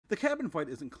The cabin fight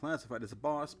isn't classified as a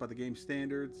boss by the game's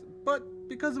standards, but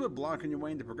because of it blocking your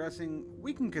way into progressing,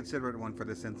 we can consider it one for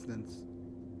this instance.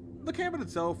 The cabin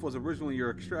itself was originally your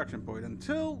extraction point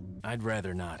until... I'd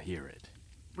rather not hear it.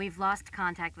 We've lost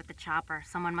contact with the chopper.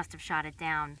 Someone must have shot it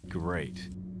down. Great.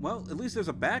 Well, at least there's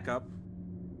a backup,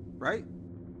 right?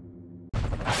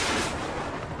 Someone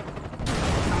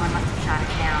must have shot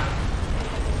it down.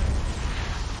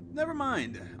 Never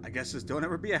mind. I guess just don't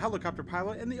ever be a helicopter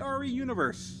pilot in the RE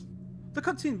universe. The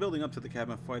cutscene building up to the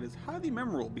cabin fight is highly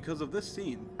memorable because of this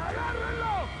scene. What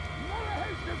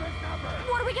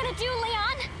are we gonna do,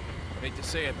 Leon? Hate to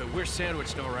say it, but we're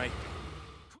sandwiched all right.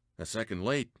 A second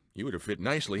late, you would have fit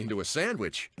nicely into a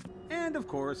sandwich. And of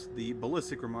course, the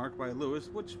ballistic remark by Lewis,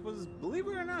 which was, believe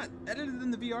it or not, edited in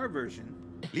the VR version.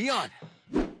 Leon!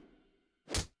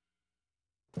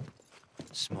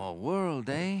 Small world,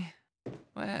 eh?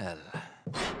 Well,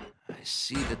 I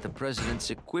see that the president's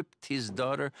equipped his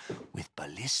daughter with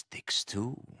ballistics,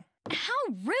 too. How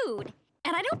rude!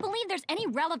 And I don't believe there's any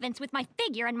relevance with my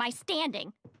figure and my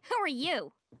standing. Who are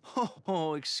you?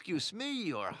 Oh, excuse me,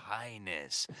 Your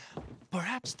Highness.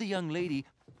 Perhaps the young lady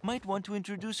might want to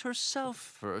introduce herself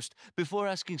first before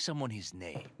asking someone his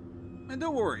name. And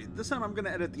don't worry, this time I'm going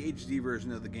to edit the HD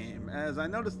version of the game, as I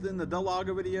noticed in the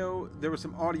Delaga video, there were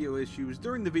some audio issues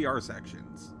during the VR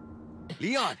sections.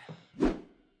 Leon!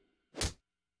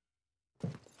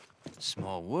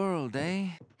 Small world, eh?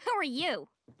 Who are you?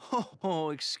 Oh,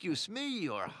 excuse me,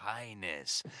 Your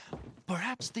Highness.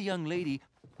 Perhaps the young lady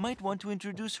might want to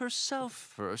introduce herself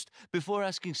first before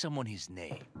asking someone his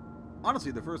name.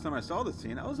 Honestly, the first time I saw this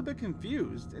scene, I was a bit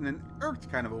confused, in an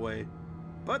irked kind of a way.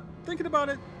 But thinking about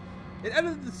it, it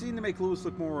edited the scene to make Lewis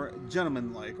look more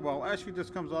gentlemanlike, while Ashley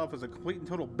just comes off as a complete and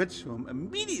total bitch to him,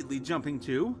 immediately jumping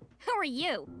to... Who are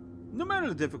you? No matter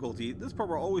the difficulty, this part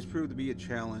will always prove to be a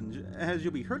challenge, as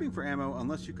you'll be hurting for ammo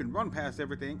unless you can run past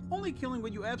everything, only killing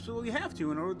what you absolutely have to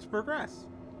in order to progress.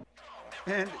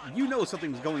 And you know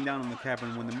something's going down in the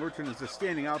cabin when the merchant is just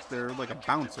standing out there like a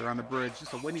bouncer on the bridge,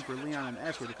 just waiting for Leon and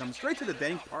Ashley to come straight to the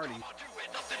dank party.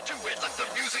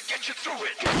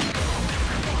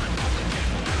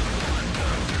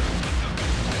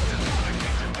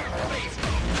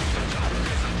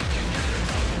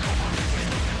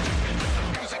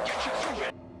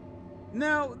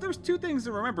 Now, there's two things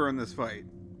to remember in this fight.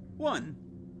 One,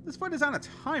 this fight is on a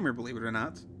timer, believe it or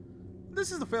not.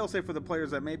 This is the failsafe for the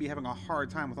players that may be having a hard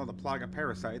time with all the plague of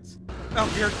parasites.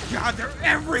 Oh dear God, they're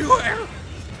everywhere!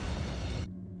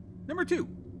 Number two,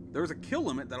 there is a kill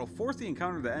limit that'll force the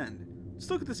encounter to end.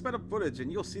 Just look at the sped up footage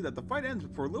and you'll see that the fight ends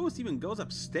before Lewis even goes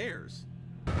upstairs.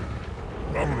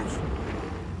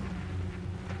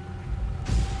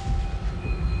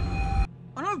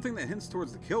 Another thing that hints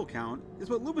towards the kill count is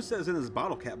what Lewis says in his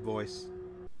bottle cap voice.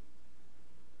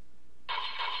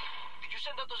 Did you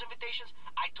send out those invitations?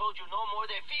 I told you no more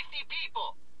than 50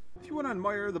 people. If you want to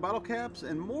admire the bottle caps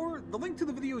and more, the link to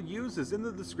the video used is in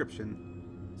the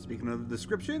description. Speaking of the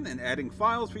description and adding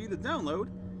files for you to download,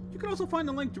 you can also find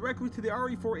a link directly to the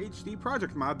RE4 HD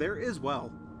project mod there as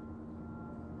well.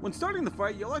 When starting the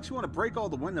fight, you'll actually want to break all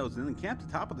the windows and then camp at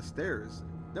the top of the stairs.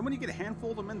 Then when you get a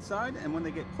handful of them inside, and when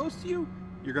they get close to you,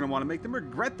 you're going to want to make them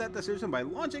regret that decision by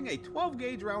launching a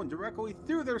 12-gauge round directly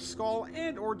through their skull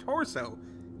and or torso,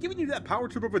 giving you that power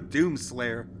trip of a Doom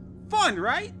Slayer. Fun,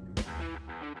 right?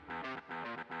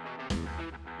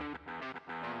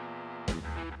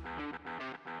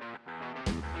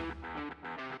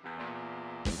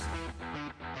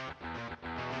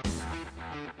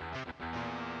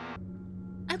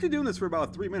 After doing this for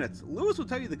about 3 minutes, Lewis will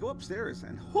tell you to go upstairs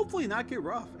and hopefully not get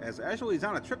rough, as Ashley's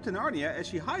on a trip to Narnia as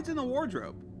she hides in a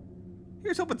wardrobe.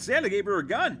 Here's hoping Santa gave her a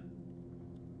gun.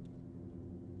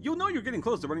 You'll know you're getting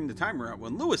close to running the timer out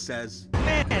when Lewis says,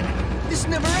 Man, this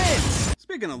never ends!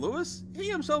 Speaking of Lewis, he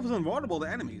himself is invulnerable to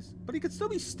enemies, but he could still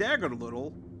be staggered a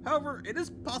little. However, it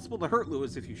is possible to hurt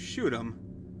Lewis if you shoot him.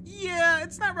 Yeah,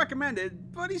 it's not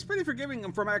recommended, but he's pretty forgiving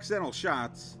him from accidental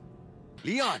shots.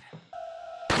 Leon!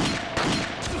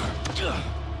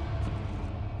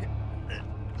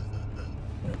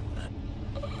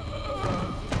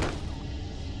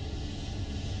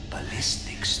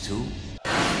 Ballistics, too?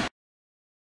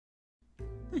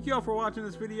 Thank you all for watching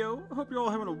this video. I hope you're all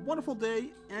having a wonderful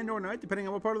day and or night, depending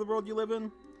on what part of the world you live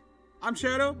in. I'm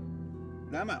Shadow,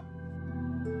 and I'm out.